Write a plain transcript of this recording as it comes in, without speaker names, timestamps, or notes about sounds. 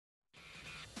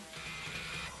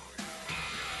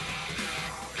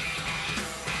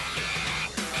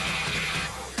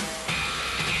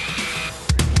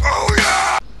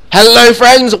Hello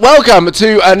friends, welcome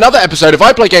to another episode of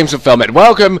I Play Games and Film It.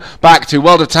 Welcome back to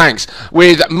World of Tanks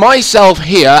with myself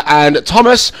here and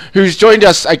Thomas, who's joined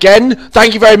us again.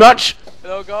 Thank you very much.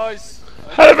 Hello guys.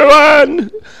 Hello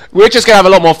everyone. We're just going to have a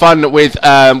lot more fun with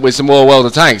some more World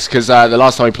of Tanks because the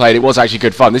last time we played it was actually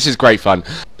good fun. This is great fun.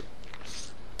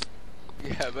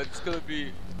 Yeah, but it's going to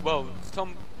be, well,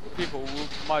 some people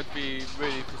might be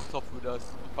really pissed off with us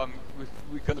if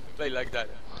we're going to play like that.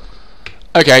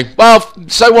 Okay, well,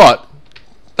 so what?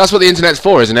 That's what the internet's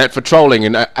for, isn't it? For trolling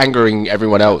and angering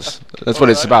everyone else. That's what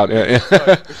it's about. Yeah,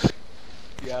 yeah.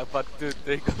 Yeah, but dude,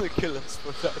 they're gonna kill us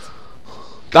for that.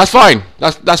 That's fine.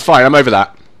 That's fine. I'm over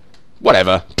that.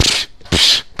 Whatever.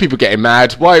 People getting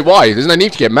mad. Why? There's no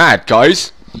need to get mad,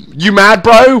 guys. You mad,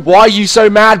 bro? Why are you so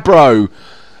mad, bro?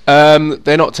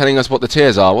 They're not telling us what the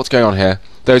tiers are. What's going on here?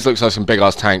 Those looks like some big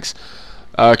ass tanks.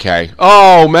 Okay.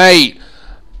 Oh, mate.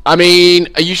 I mean,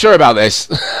 are you sure about this?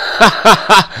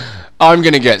 I'm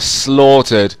gonna get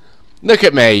slaughtered. Look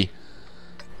at me.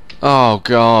 Oh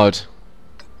god.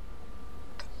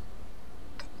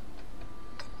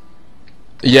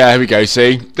 Yeah, here we go,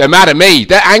 see? They're mad at me.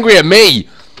 They're angry at me.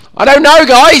 I don't know,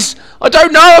 guys. I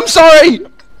don't know. I'm sorry.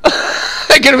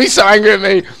 They're gonna be so angry at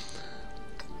me.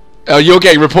 Oh, you're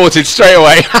getting reported straight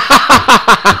away.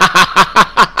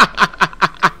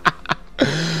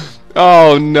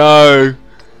 Oh no.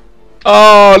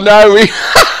 Oh no,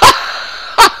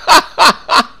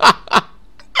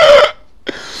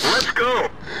 Let's go.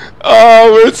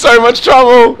 Oh, we're in so much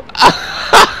trouble.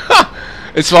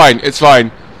 It's fine, it's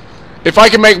fine. If I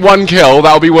can make one kill,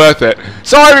 that'll be worth it.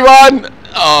 Sorry, everyone.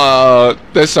 Oh,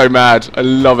 they're so mad. I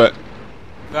love it.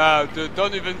 No, dude,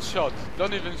 don't even shot.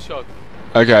 Don't even shot.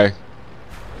 Okay.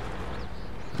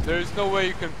 There is no way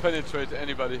you can penetrate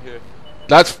anybody here.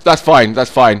 That's fine. That's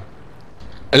fine.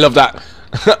 I love that.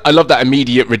 I love that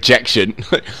immediate rejection.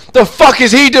 The fuck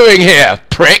is he doing here,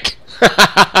 prick?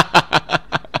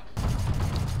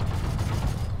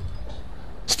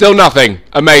 Still nothing.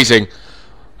 Amazing.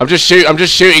 I'm just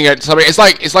shooting at something. It's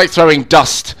like throwing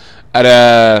dust at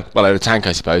a at a tank,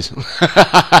 I suppose.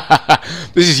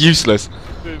 This is useless.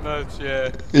 Pretty much,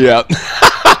 yeah. Yeah.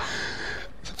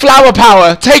 Flower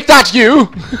power. Take that,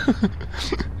 you.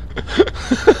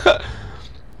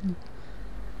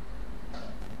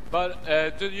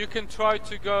 But dude, you can try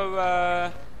to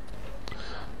go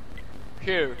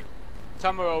here,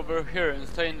 somewhere over here, and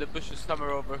stay in the bushes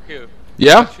somewhere over here.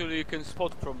 Yeah. Actually, you can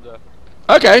spot from there.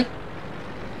 Okay.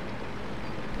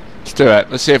 Let's do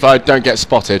it. Let's see if I don't get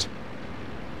spotted.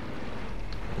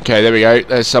 Okay, there we go.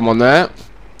 There's someone there.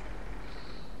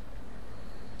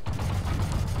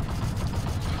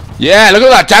 Yeah, look at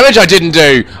that damage I didn't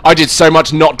do. I did so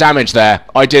much not damage there.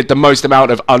 I did the most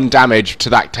amount of undamage to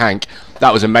that tank.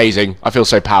 That was amazing. I feel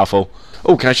so powerful.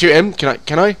 Oh, can I shoot him?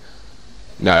 Can I?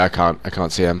 No, I can't. I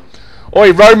can't see him.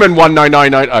 Oi, Roman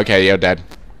 1999. Okay, you're dead.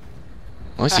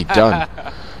 What's he done?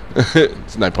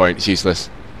 There's no point. It's useless.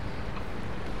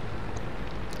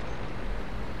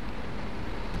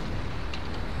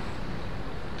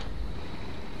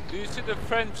 Do you see the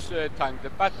French tank, the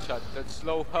Batchat, that's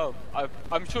low health?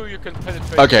 I'm sure you can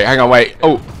penetrate. Okay, hang on, wait.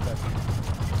 Oh.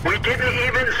 We didn't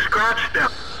even scratch them.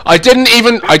 I didn't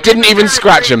even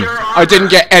scratch him. I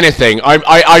didn't get anything.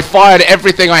 I fired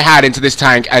everything I had into this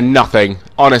tank and nothing.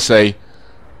 Honestly.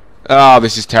 Oh,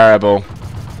 this is terrible.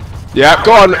 Yeah,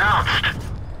 go on.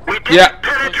 Yeah.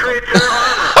 Penetrate their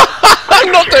armor.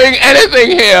 I'm not doing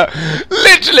anything here.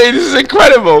 Literally, this is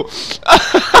incredible.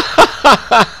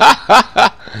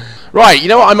 Right, you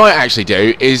know what I might actually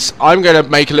do is I'm going to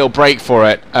make a little break for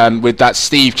it with that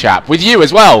Steve chap. With you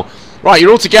as well. Right,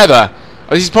 you're all together.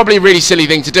 This is probably a really silly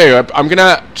thing to do. I'm going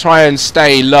to try and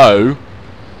stay low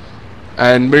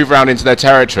and move around into their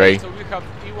territory. So we have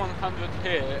E100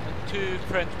 here and 2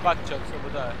 French Batchats over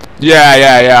there.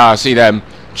 Yeah, I see them.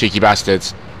 Cheeky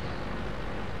bastards.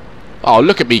 Oh,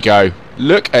 look at me go.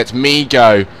 Look at me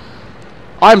go.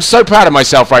 I'm so proud of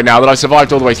myself right now that I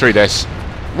survived all the way through this.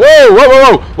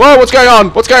 Whoa, what's going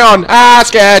on? What's going on? Ah,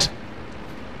 scared.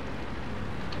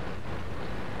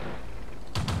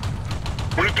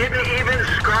 We didn't even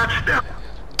scratch them.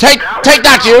 Take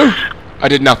that, you! I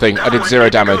did nothing. I did 0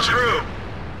 damage.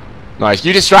 Nice.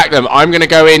 You distract them. I'm going to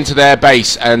go into their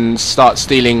base and start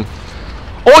stealing.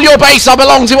 All your base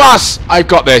belong to us! I've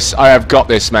got this. I have got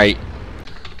this, mate.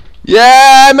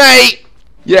 Yeah, mate!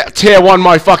 Yeah, tier 1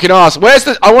 my fucking ass. Where's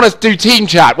the... I want to do team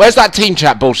chat. Where's that team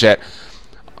chat bullshit?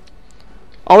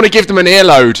 I want to give them an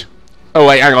earload. Oh,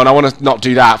 wait, hang on. I want to not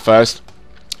do that first.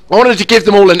 I wanted to give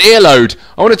them all an earload.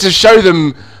 I wanted to show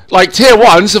them, like, tier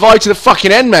 1, survive to the fucking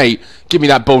end, mate. Give me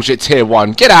that bullshit tier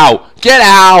 1. Get out. Get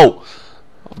out.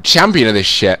 I'm champion of this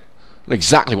shit. know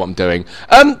exactly what I'm doing.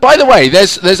 By the way,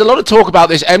 there's a lot of talk about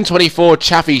this M24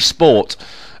 Chaffee Sport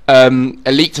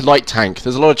Elite Light Tank.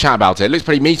 There's a lot of chat about it. It looks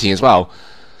pretty meaty as well.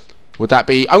 Would that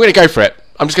be... I'm going to go for it.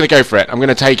 I'm just going to go for it. I'm going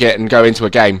to take it and go into a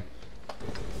game.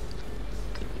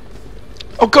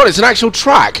 Oh god, it's an actual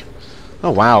track.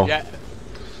 Oh wow. Yeah.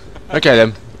 Okay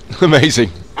then. Amazing.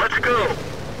 Let's go.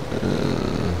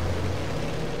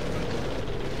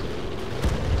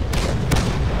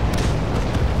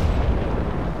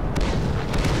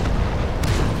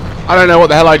 I don't know what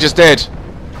the hell I just did.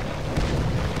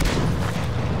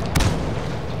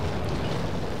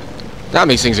 Damn,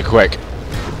 these things are quick.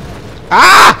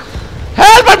 Ah!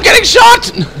 Help! I'm getting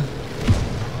shot!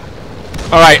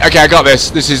 Alright, okay, I got this.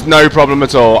 This is no problem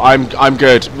at all. I'm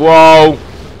good. Whoa!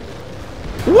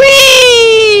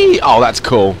 Whee! Oh, that's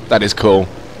cool. That is cool.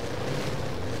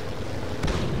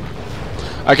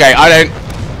 Okay, I don't...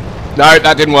 No,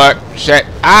 that didn't work. Shit.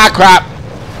 Ah, crap!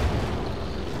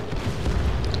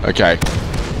 Okay.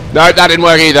 No, that didn't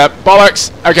work either.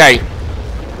 Bollocks! Okay.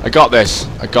 I got this.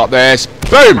 I got this.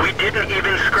 Boom! We didn't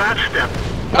even scratch them.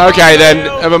 Okay then,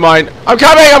 never mind. I'm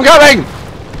coming! I'm coming!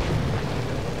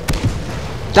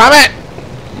 Damn it!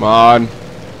 Come on.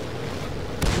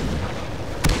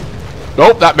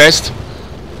 Nope, that missed.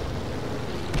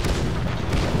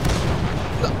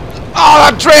 Oh,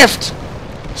 that drift!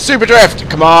 Super drift!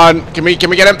 Come on, can we get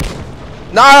him?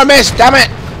 No, I missed, damn it!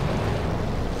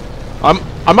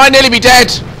 I might nearly be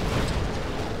dead.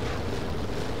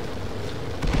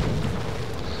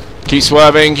 Keep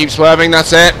swerving,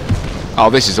 that's it. Oh,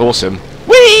 this is awesome.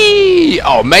 Whee!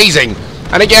 Oh, amazing!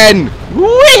 And again!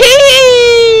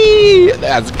 Whee!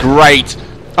 That's great.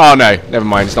 Oh no, never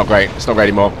mind, it's not great. It's not great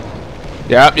anymore.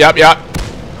 Yep.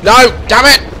 No, damn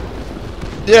it!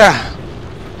 Yeah.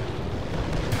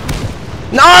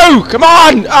 No! Come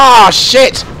on! Oh,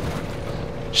 shit!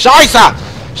 Scheiße!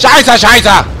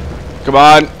 Scheiße! Come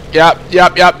on. Yep.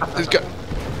 Let's go.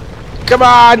 Come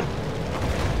on!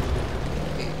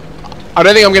 I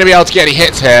don't think I'm going to be able to get any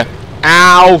hits here.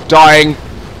 Ow! Dying!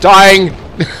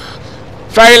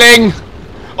 Failing!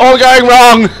 All going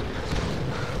wrong!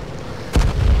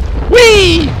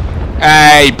 Whee!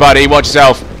 Hey, buddy, watch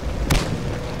yourself.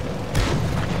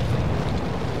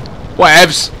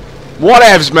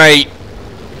 Whatevs, mate.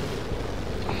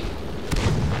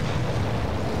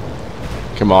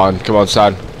 Come on,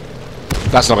 son.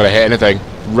 That's not going to hit anything.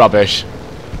 Rubbish.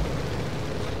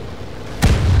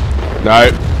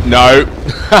 No.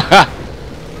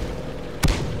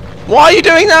 Why are you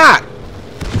doing that?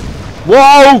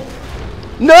 Whoa!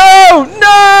 No!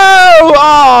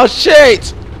 Oh,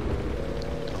 shit!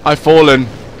 I've fallen.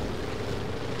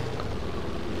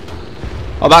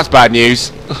 Oh, that's bad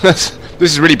news. This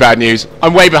is really bad news.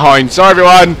 I'm way behind. Sorry,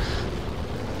 everyone.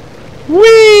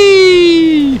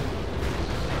 Whee!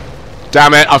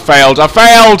 Damn it, I failed.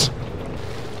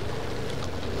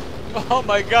 Oh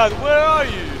my god, where are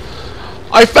you?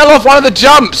 I fell off one of the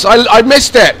jumps. I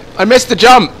missed it. I missed the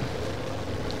jump.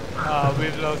 Ah,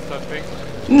 we've lost something.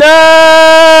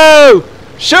 No!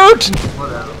 Shoot!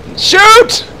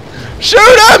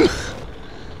 Shoot him!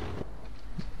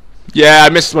 Yeah, I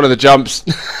missed one of the jumps.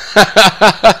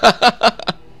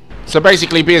 So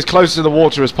basically be as close to the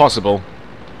water as possible.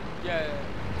 Yeah.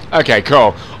 Okay,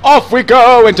 cool. Off we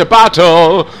go into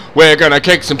battle. We're gonna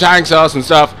kick some tanks ass and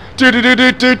stuff. Hey,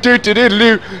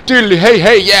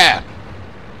 yeah.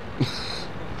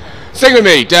 Sing with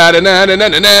me.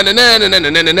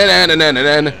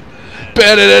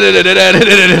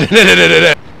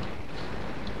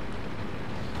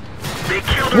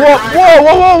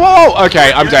 Whoa.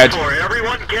 Okay, I'm dead.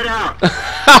 Everyone get out.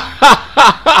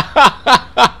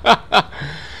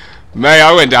 May,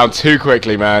 I went down too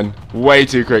quickly, man. Way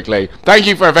too quickly. Thank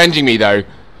you for avenging me, though.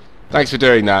 Thanks for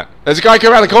doing that. There's a guy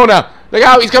coming around the corner. Look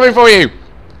out, he's coming for you.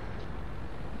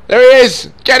 There he is.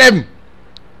 Get him.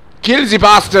 Kill the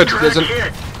bastard.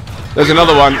 There's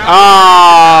another one.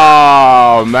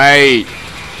 Oh, mate.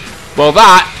 Well,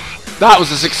 that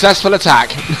was a successful attack.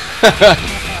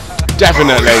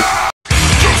 Definitely.